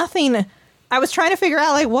is nothing. I was trying to figure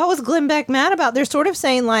out like, what was Glenn Beck mad about? They're sort of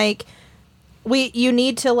saying like, you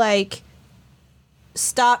need to like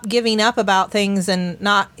stop giving up about things and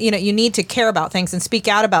not, you know, you need to care about things and speak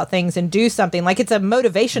out about things and do something. Like it's a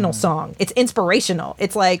motivational song. It's inspirational.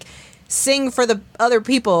 It's like sing for the other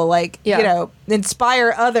people, like, you know,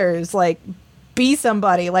 inspire others, like be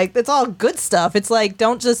somebody. Like it's all good stuff. It's like,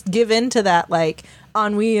 don't just give in to that like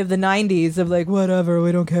ennui of the 90s of like, whatever,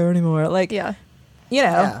 we don't care anymore. Like, you know.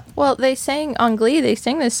 Yeah. Well, they sang on Glee, they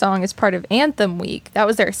sang this song as part of Anthem Week. That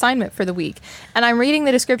was their assignment for the week. And I'm reading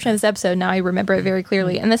the description of this episode, now I remember it very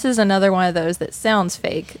clearly. And this is another one of those that sounds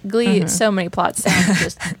fake. Glee, so many plots sound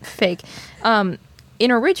just fake.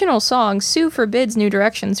 In original song, Sue forbids New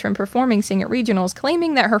Directions from performing Sing at regionals,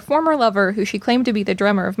 claiming that her former lover, who she claimed to be the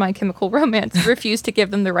drummer of My Chemical Romance, refused to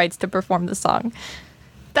give them the rights to perform the song.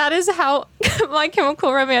 That is how My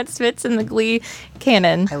Chemical Romance fits in the Glee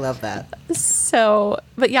canon. I love that. So,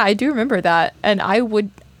 but yeah, I do remember that, and I would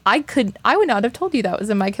not have told you that was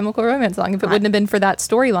a My Chemical Romance song if it wouldn't have been for that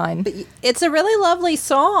storyline. It's a really lovely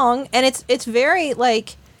song, and it's very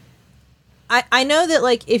like, I know that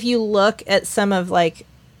like if you look at some of like,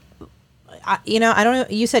 you know, I don't know,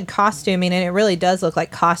 you said costuming, and it really does look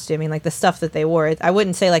like costuming, like the stuff that they wore. I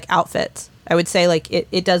wouldn't say like outfits. I would say like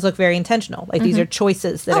it does look very intentional. Like these are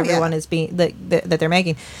choices that everyone is being that they're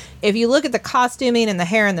making. If you look at the costuming and the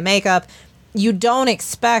hair and the makeup, you don't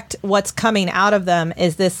expect what's coming out of them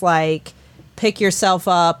is this like pick yourself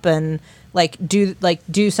up and like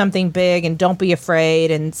do something big and don't be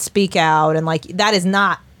afraid and speak out, and like that is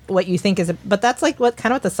not what you think is. But that's like what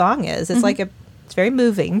the song is. It's like it's very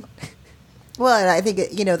moving. Well, and I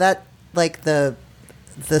think you know that like the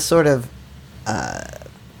sort of.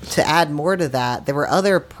 To add more to that, there were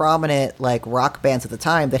other prominent like rock bands at the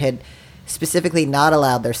time that had specifically not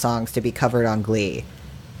allowed their songs to be covered on Glee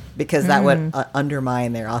because that would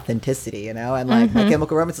undermine their authenticity, you know. And like My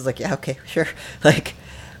Chemical Romance is like, yeah, okay, sure, like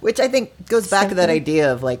Which I think goes back to that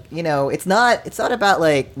idea of like, you know, it's not about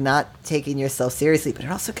like not taking yourself seriously, but it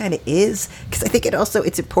also kind of is, because I think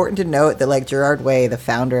it's important to note that like Gerard Way, the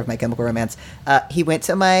founder of My Chemical Romance, he went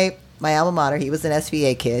to my alma mater. He was an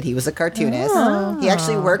SVA kid. He was a cartoonist. He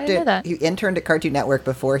actually he interned at Cartoon Network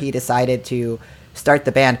before he decided to start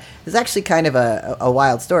the band. It's actually kind of a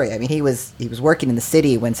wild story. I mean, he was working in the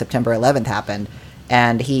city when September 11th happened,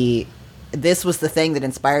 and this was the thing that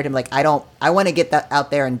inspired him. Like, I want to get that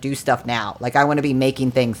out there and do stuff now. Like, I want to be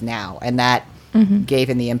making things now. And that gave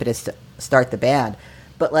him the impetus to start the band.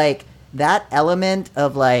 But, like, that element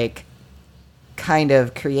of, like, kind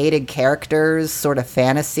of created characters, sort of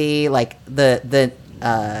fantasy, like, the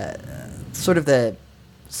sort of the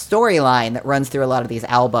storyline that runs through a lot of these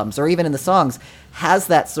albums, or even in the songs, has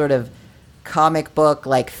that sort of comic book,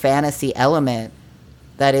 like, fantasy element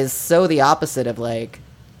that is so the opposite of, like,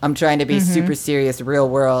 I'm trying to be super serious, real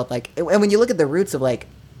world. Like, and when you look at the roots of like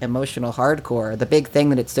emotional hardcore, the big thing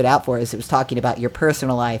that it stood out for is it was talking about your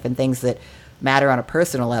personal life and things that matter on a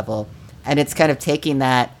personal level, and it's kind of taking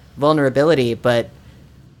that vulnerability, but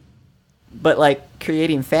like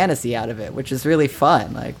creating fantasy out of it, which is really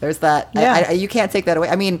fun. Like, there's that. Yeah. You can't take that away.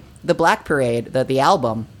 I mean, the Black Parade, the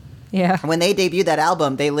album. Yeah. When they debuted that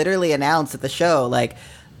album, they literally announced at the show like,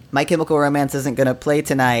 My Chemical Romance isn't going to play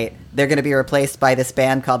tonight. They're going to be replaced by this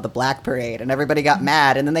band called the Black Parade. And everybody got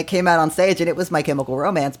mad. And then they came out on stage, and it was My Chemical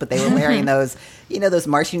Romance, but they were wearing those, you know, those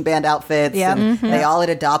marching band outfits. Yeah. And they all had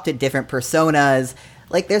adopted different personas.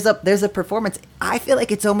 Like, there's a performance. I feel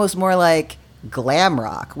like it's almost more like glam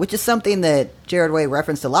rock, which is something that Gerard Way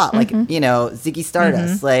referenced a lot. Like, you know, Ziggy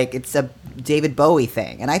Stardust. Like, it's a David Bowie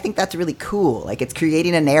thing. And I think that's really cool. Like, it's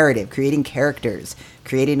creating a narrative, creating characters,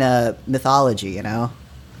 creating a mythology, you know?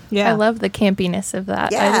 Yeah. I love the campiness of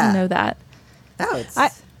that. I didn't know that. No, it's...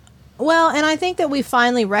 Well, and I think that we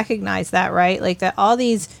finally recognize that, right? Like, that all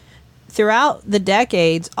these, throughout the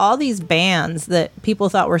decades, all these bands that people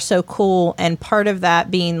thought were so cool, and part of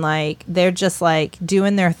that being like, they're just like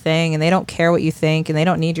doing their thing and they don't care what you think and they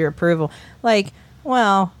don't need your approval. Like,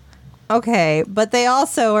 well, okay, but they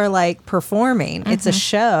also are like performing. It's a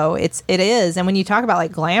show. It is. And when you talk about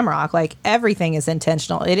like glam rock, like everything is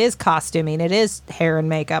intentional. It is costuming. It is hair and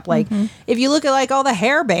makeup. Like if you look at like all the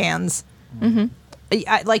hair bands,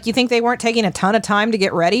 like you think they weren't taking a ton of time to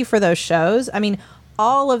get ready for those shows? I mean,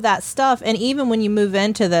 all of that stuff. And even when you move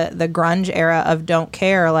into the grunge era of don't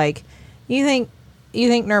care, like you think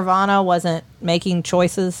Nirvana wasn't making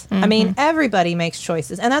choices? I mean, everybody makes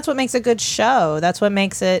choices. And that's what makes a good show. That's what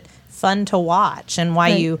makes it fun to watch, and why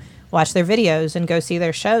you watch their videos and go see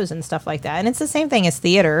their shows and stuff like that. And it's the same thing as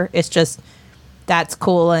theater. It's just that's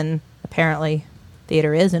cool, and apparently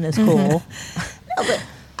theater isn't as cool. No, but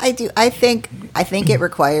I think it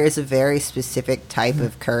requires a very specific type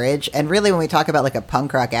of courage. And really, when we talk about like a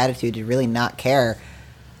punk rock attitude to really not care,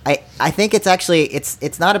 I think it's actually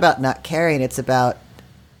it's not about not caring. It's about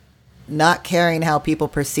not caring how people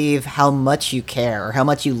perceive how much you care or how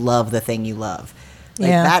much you love the thing you love. Like,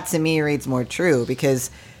 that to me reads more true, because,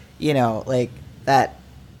 you know, like that,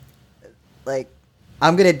 like,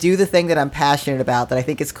 I'm going to do the thing that I'm passionate about, that I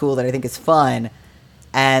think is cool, that I think is fun,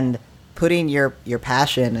 and putting your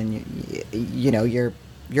passion and, you know,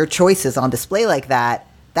 your choices on display like that,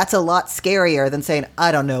 that's a lot scarier than saying,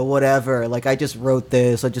 I don't know, whatever, like, I just wrote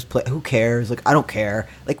this, I just play, who cares, like, I don't care.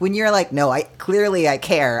 Like, when you're like, no, I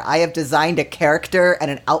care. I have designed a character and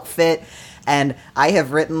an outfit, and I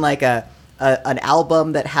have written, like, an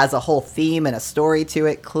album that has a whole theme and a story to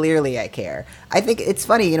it. Clearly I care. I think it's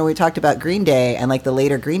funny, you know, we talked about Green Day and like the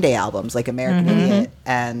later Green Day albums, like American Idiot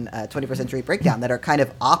and 21st Century Breakdown, that are kind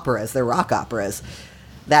of operas. They're rock operas.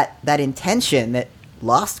 That intention that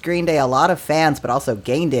lost Green Day a lot of fans, but also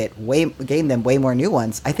gained them way more new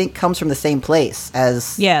ones, I think comes from the same place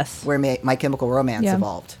as where My Chemical Romance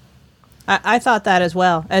evolved. I thought that as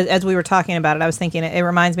well. As we were talking about it, I was thinking it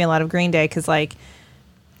reminds me a lot of Green Day, because like,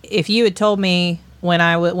 if you had told me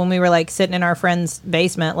when we were like sitting in our friend's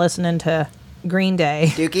basement listening to Green Day,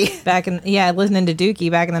 Dookie, listening to Dookie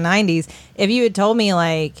back in the 90s, if you had told me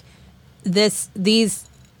like these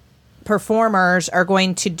performers are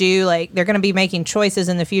going to do, like, they're going to be making choices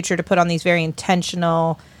in the future to put on these very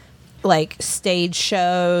intentional, like, stage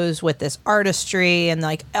shows with this artistry and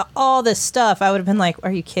like all this stuff, I would have been like,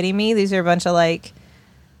 are you kidding me? These are a bunch of like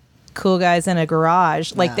cool guys in a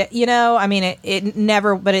garage, like that, you know. I mean, it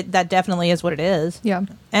never, but that definitely is what it is. Yeah.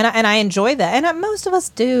 And I enjoy that, and most of us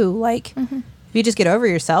do. Like, if you just get over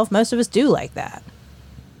yourself, most of us do like that.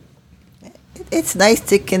 It's nice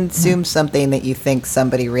to consume something that you think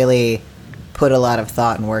somebody really put a lot of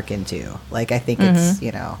thought and work into. Like, I think it's,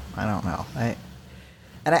 you know, I don't know.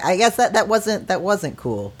 And I guess that wasn't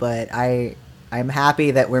cool, but I'm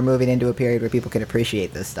happy that we're moving into a period where people can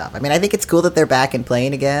appreciate this stuff. I mean, I think it's cool that they're back and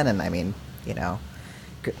playing again, and I mean, you know,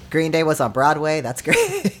 Green Day was on Broadway. That's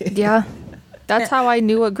great. Yeah. That's how I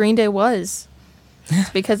knew what Green Day was. It's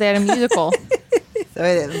because they had a musical.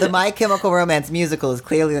 So the My Chemical Romance musical is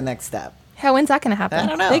clearly the next step. How when's that going to happen? I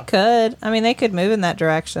don't know. They could. I mean, they could move in that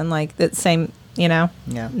direction. Like the same, you know.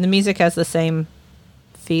 Yeah. The music has the same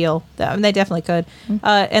feel. I mean, they definitely could.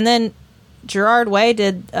 And then Gerard Way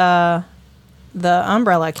did the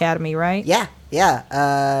Umbrella Academy, right? Yeah.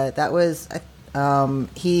 That was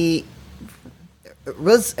he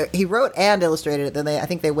wrote and illustrated it. Then I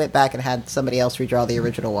think they went back and had somebody else redraw the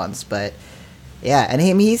original ones. But yeah, and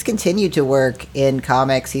he's continued to work in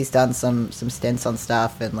comics. He's done some stints on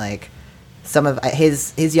stuff, and like some of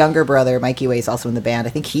his younger brother Mikey Way is also in the band. I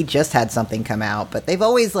think he just had something come out, but they've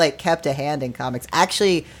always like kept a hand in comics.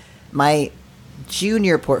 Actually, my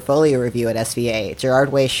junior portfolio review at SVA,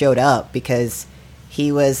 Gerard Way showed up because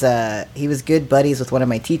he was good buddies with one of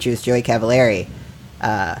my teachers, Joey Cavallari.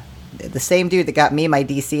 The same dude that got me my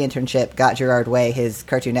DC internship got Gerard Way his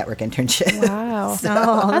Cartoon Network internship. Wow.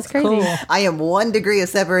 That's crazy. cool. I am 1 degree of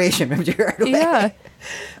separation from Gerard Way. Yeah.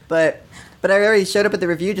 But I already showed up at the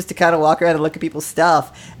review just to kind of walk around and look at people's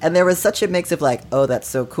stuff, and there was such a mix of like, oh, that's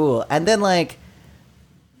so cool, and then like,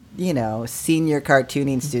 you know, senior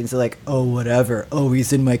cartooning students are like, oh, whatever. Oh,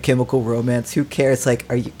 he's in My Chemical Romance. Who cares? Like,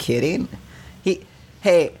 are you kidding?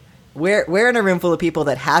 Hey, we're in a room full of people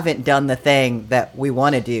that haven't done the thing that we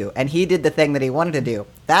want to do, and he did the thing that he wanted to do.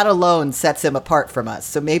 That alone sets him apart from us.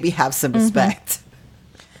 So maybe have some respect.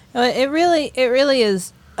 It really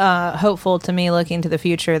is hopeful to me looking to the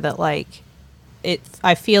future that like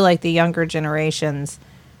I feel like the younger generations,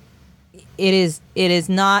 it is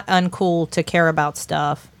not uncool to care about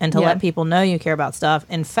stuff and to let people know you care about stuff.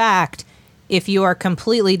 In fact, if you are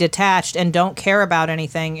completely detached and don't care about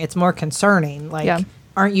anything, it's more concerning. Like,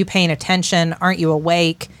 aren't you paying attention? Aren't you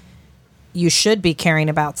awake? You should be caring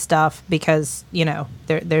about stuff because, you know,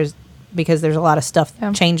 there's a lot of stuff,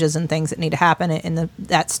 changes and things that need to happen, and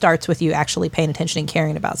that starts with you actually paying attention and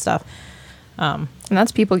caring about stuff. And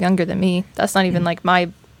that's people younger than me. That's not even like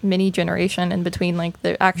my mini generation in between like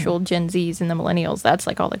the actual Gen Zs and the millennials. That's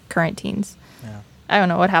like all the current teens. Yeah. I don't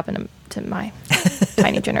know what happened to my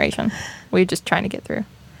tiny generation. We're just trying to get through.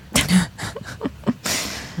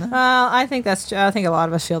 I think a lot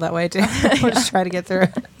of us feel that way too. We're just trying to get through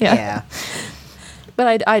it. Yeah.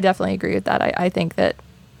 But I definitely agree with that. I think that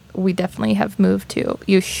we definitely have moved to,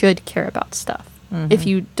 you should care about stuff. If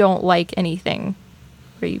you don't like anything,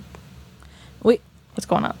 what's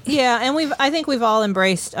going on? Yeah, and I think we've all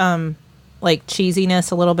embraced like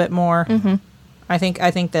cheesiness a little bit more. I think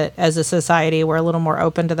that as a society we're a little more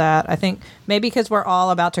open to that. I think maybe because we're all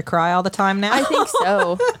about to cry all the time now. I think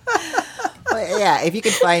so. Well, yeah, if you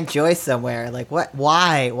can find joy somewhere, like what?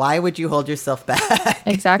 Why would you hold yourself back?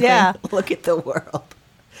 Exactly. Yeah. Look at the world.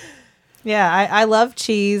 Yeah, I love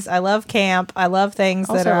cheese. I love camp. I love things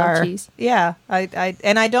Also that are love cheese. Yeah,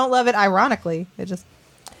 I don't love it ironically. It just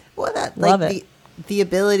Love it. The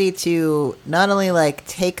ability to not only like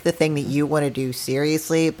take the thing that you want to do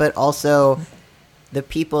seriously, but also the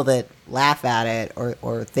people that laugh at it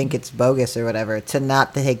or think it's bogus or whatever, to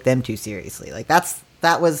not take them too seriously. Like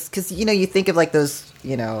that was because, you know, you think of like those,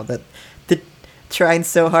 you know, the trying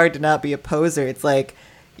so hard to not be a poser. It's like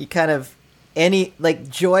you kind of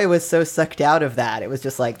joy was so sucked out of that. It was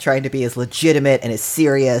just like trying to be as legitimate and as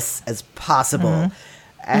serious as possible.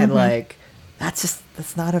 And like that's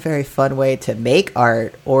not a very fun way to make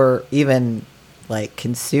art or even like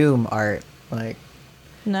consume art. Like,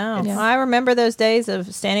 no. I remember those days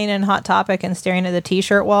of standing in Hot Topic and staring at the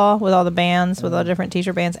t-shirt wall with all the bands, with all the different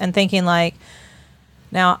t-shirt bands, and thinking like,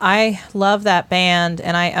 now I love that band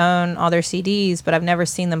and I own all their CDs, but I've never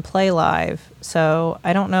seen them play live. So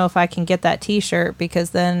I don't know if I can get that t-shirt,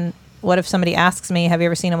 because then what if somebody asks me, have you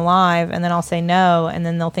ever seen them live? And then I'll say no, and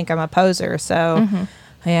then they'll think I'm a poser. So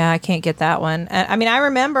yeah, I can't get that one. And, I mean, I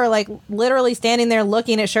remember like literally standing there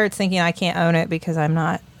looking at shirts thinking I can't own it because I'm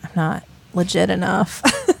not legit enough.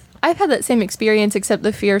 I've had that same experience, except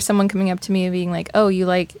the fear of someone coming up to me and being like, oh, you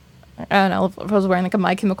like, I don't know, if I was wearing like a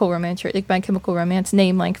My Chemical Romance shirt, like My Chemical Romance,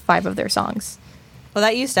 name like 5 of their songs. Well,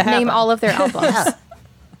 that used to happen. Name all of their albums.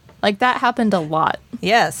 Like that happened a lot.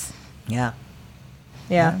 Yes. yeah.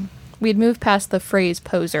 Yeah. We'd moved past the phrase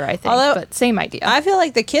poser, I think, Although, but same idea. I feel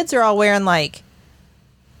like the kids are all wearing like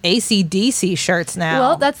AC/DC shirts now.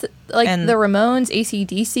 Well, that's like And- the Ramones,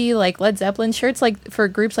 AC/DC, like Led Zeppelin shirts, like for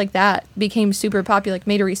groups like that became super popular, like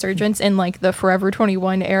made a resurgence in like the Forever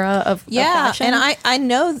 21 era of fashion. and I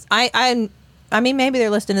know I mean, maybe they're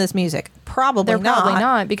listening to this music. Probably They're not. probably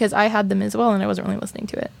not, because I had them as well, and I wasn't really listening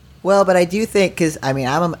to it. Well, but I do think, because I mean,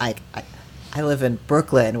 I live in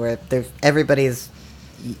Brooklyn, where everybody's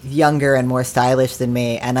younger and more stylish than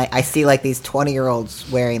me, and I see like these 20-year-olds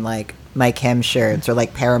wearing like My Chem shirts or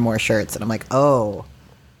like Paramore shirts, and I'm like, oh,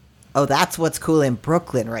 that's what's cool in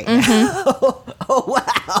Brooklyn right now. Oh,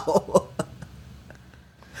 wow.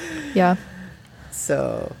 Yeah.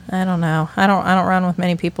 So I don't know. I don't run with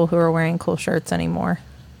many people who are wearing cool shirts anymore.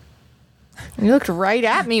 You looked right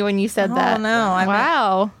at me when you said that. Oh, no.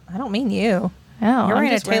 Wow. I don't mean you. Oh, You're I'm wearing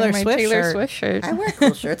a just Taylor my Swift Taylor shirt. Swift shirt. I wear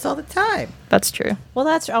cool shirts all the time. That's true. Well,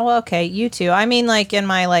 that's okay. You too. I mean, like in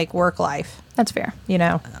my like work life, That's fair. you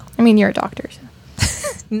know, I mean, you're a doctor,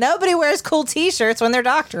 so. nobody wears cool T-shirts when they're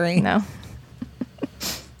doctoring. No.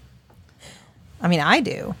 I mean, I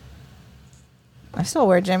do. I still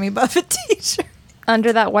wear Jimmy Buffett T-shirt.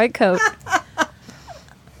 Under that white coat.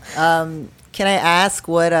 Can I ask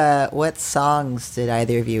what songs did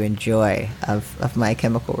either of you enjoy of My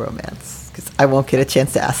Chemical Romance? Because I won't get a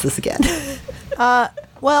chance to ask this again.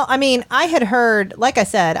 Well, I mean, I had heard, like I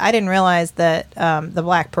said, I didn't realize that the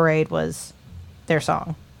Black Parade was their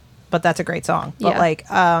song, but that's a great song. But Yeah. like,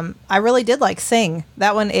 I really did like Sing.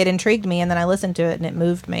 That one, it intrigued me, and then I listened to it and it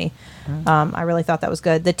moved me. I really thought that was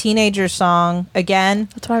good. The Teenagers song, again,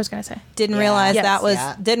 That's what I was going to say. didn't Yeah. realize Yes. that was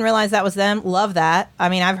Yeah. didn't realize that was them. Love that. I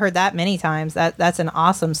mean, I've heard that many times. That's an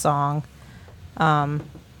awesome song.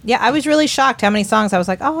 Yeah, I was really shocked how many songs I was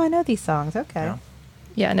like, oh, I know these songs. Okay. Yeah.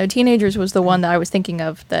 Yeah, no, Teenagers was the one that I was thinking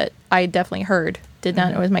of that I definitely heard. Did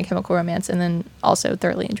not know it was My Chemical Romance, and then also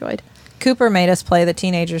thoroughly enjoyed. Cooper made us play the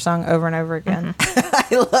Teenager song over and over again.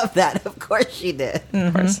 I love that. Of course she did.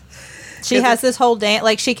 Of course. She has this whole dance,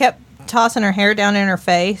 like she kept tossing her hair down in her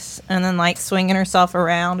face and then like swinging herself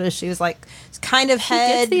around as she was like kind of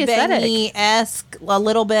gets the aesthetic. headbangy-esque a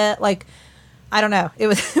little bit. Like, I don't know. It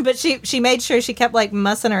was, but she made sure she kept like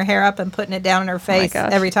mussing her hair up and putting it down in her face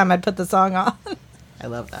gosh. every time I'd put the song on. I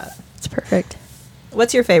love that. It's perfect.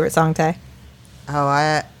 What's your favorite song, Tay? Oh,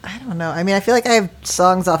 I don't know. I mean, I feel like I have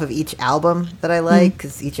songs off of each album that I like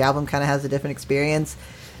because each album kind of has a different experience.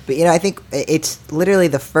 But, you know, I think it's literally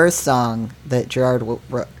the first song that Gerard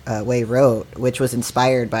Way wrote, which was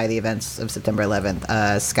inspired by the events of September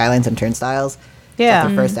 11th, Skylines and Turnstiles. Yeah.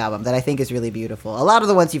 The first album that I think is really beautiful. A lot of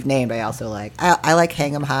the ones you've named, I also like. I like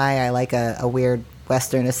Hang 'Em High. I like a weird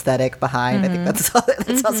Western aesthetic behind. I think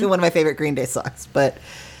that's also one of my favorite Green Day songs. But,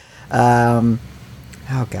 oh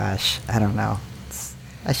gosh, I don't know.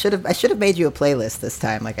 I should have made you a playlist this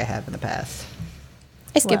time, like I have in the past.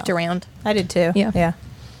 I skipped Well. around. I did too. Yeah. Yeah.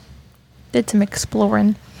 Did some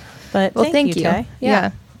exploring. But Well, thank you. Tay.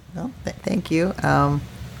 Yeah. Well, thank you.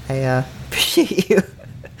 I appreciate you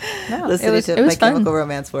No, listening was- to it was My fun. Chemical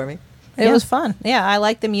Romance for me. It Yeah. was fun. Yeah, I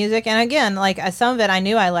liked the music. And again, like some of it I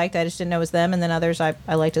knew I liked. I just didn't know it was them. And then others I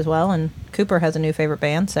liked as well. And Cooper has a new favorite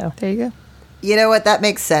band. So There you go. You know what? That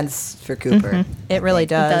makes sense for Cooper. it really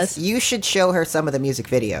does. does. You should show her some of the music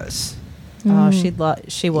videos. Oh, she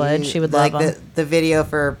would. She would love like them. the video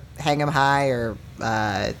for Hang 'Em High or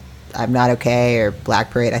I'm Not Okay or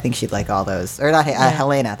Black Parade. I think she'd like all those. Or not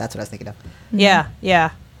Helena. That's what I was thinking of. Yeah,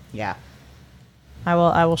 yeah. Yeah. I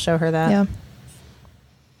will show her that. Yeah.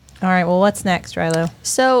 All right. Well, what's next, Rilo?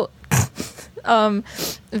 So,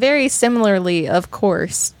 very similarly, of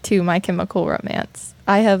course, to My Chemical Romance,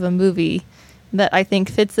 I have a movie that I think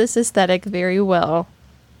fits this aesthetic very well.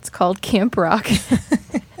 It's called Camp Rock.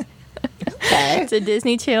 Okay. It's a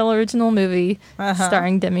Disney Channel original movie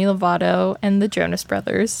starring Demi Lovato and the Jonas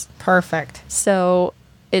Brothers. Perfect. So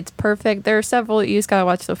it's perfect. There are several. You just gotta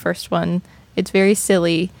watch the first one. It's very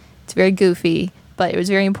silly. It's very goofy, but it was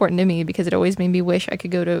very important to me because it always made me wish I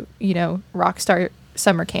could go to, Rockstar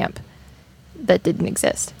summer camp that didn't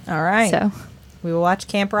exist. All right. So We will watch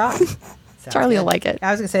Camp Rock. Charlie will good. like it. I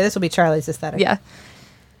was gonna say this will be Charlie's aesthetic. Yeah.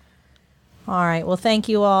 All right. Well, thank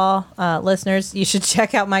you all, listeners. You should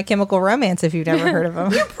check out My Chemical Romance if you've never heard of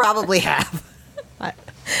them. You probably have.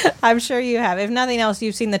 I'm sure you have. If nothing else,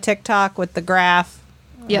 you've seen the TikTok with the graph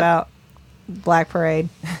Yep. about Black Parade.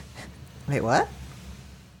 Wait, what?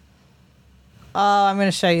 Oh, I'm going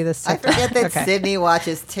to show you this. I TikTok. forget that Okay. Sydney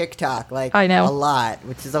watches TikTok like I know. a lot,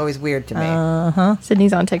 which is always weird to me.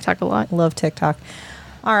 Sydney's on TikTok a lot. Love TikTok.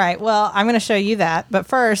 All right. Well, I'm going to show you that. But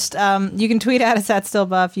first, you can tweet at us at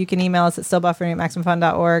StillBuff. You can email us at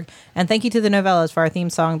stillbuffering@maximumfun.org. And thank you to the Novellas for our theme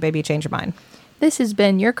song, Baby Change Your Mind. This has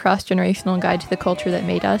been your cross-generational guide to the culture that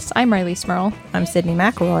made us. I'm Riley Smurl. I'm Sydney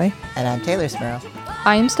McElroy. And I'm Taylor Smurl.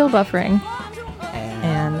 I am still buffering.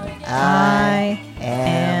 And I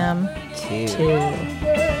am too. too.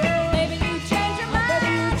 Baby, you change your mind.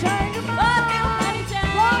 Baby, you change your mind.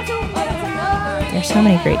 Want to, but it's enough. so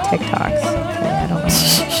many great TikToks. I don't know.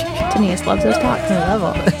 Denise loves those talks. I love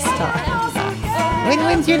all this talk.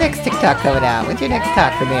 When's your next TikTok coming out? When's your next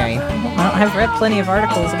talk for Mary? I've read plenty of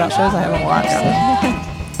articles about shows I haven't watched.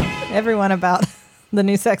 So. Everyone about the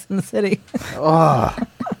new Sex and the City. Oh.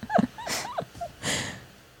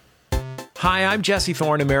 Hi, I'm Jesse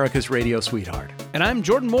Thorne, America's radio sweetheart. And I'm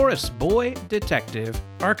Jordan Morris, boy detective.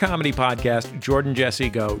 Our comedy podcast, Jordan Jesse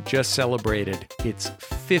Go, just celebrated its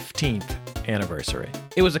 15th anniversary.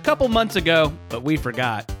 It was a couple months ago, but we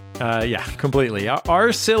forgot. Yeah, completely.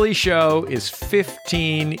 Our silly show is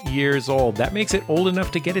 15 years old. That makes it old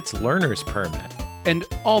enough to get its learner's permit. And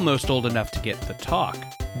almost old enough to get the talk.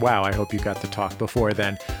 Wow, I hope you got the talk before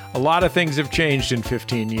then. A lot of things have changed in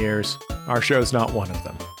 15 years. Our show's not one of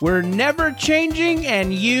them. We're never changing,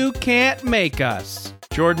 and you can't make us.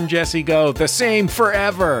 Jordan Jesse Go, the same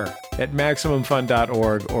forever, at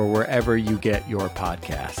MaximumFun.org or wherever you get your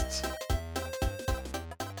podcasts.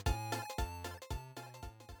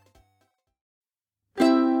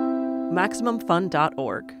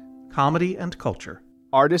 MaximumFun.org. Comedy and culture.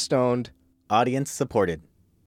 Artist owned. Audience supported.